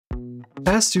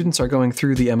As students are going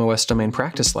through the MOS domain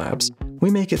practice labs,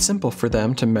 we make it simple for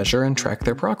them to measure and track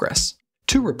their progress.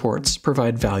 2 reports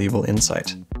provide valuable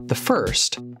insight. The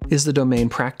first is the Domain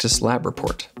Practice Lab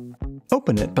Report.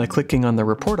 Open it by clicking on the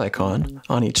report icon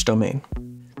on each domain.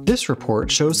 This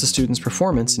report shows the student's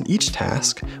performance in each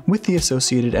task with the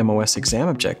associated MOS exam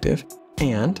objective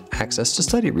and access to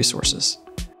study resources.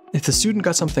 If the student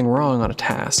got something wrong on a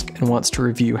task and wants to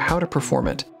review how to perform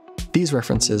it, these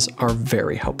references are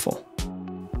very helpful.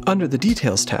 Under the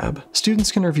Details tab,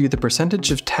 students can review the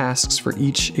percentage of tasks for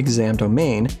each exam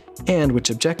domain and which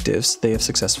objectives they have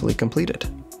successfully completed.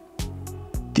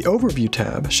 The Overview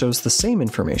tab shows the same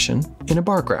information in a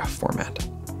bar graph format.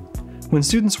 When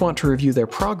students want to review their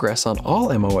progress on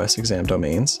all MOS exam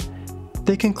domains,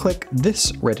 they can click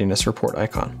this Readiness Report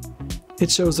icon.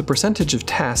 It shows the percentage of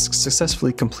tasks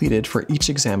successfully completed for each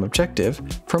exam objective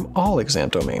from all exam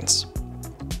domains.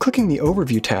 Clicking the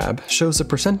Overview tab shows the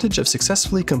percentage of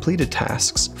successfully completed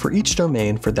tasks for each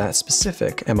domain for that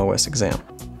specific MOS exam.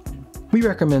 We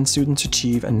recommend students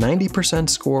achieve a 90%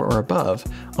 score or above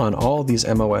on all these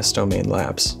MOS domain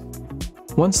labs.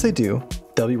 Once they do,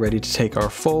 they'll be ready to take our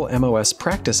full MOS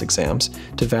practice exams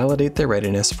to validate their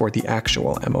readiness for the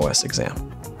actual MOS exam.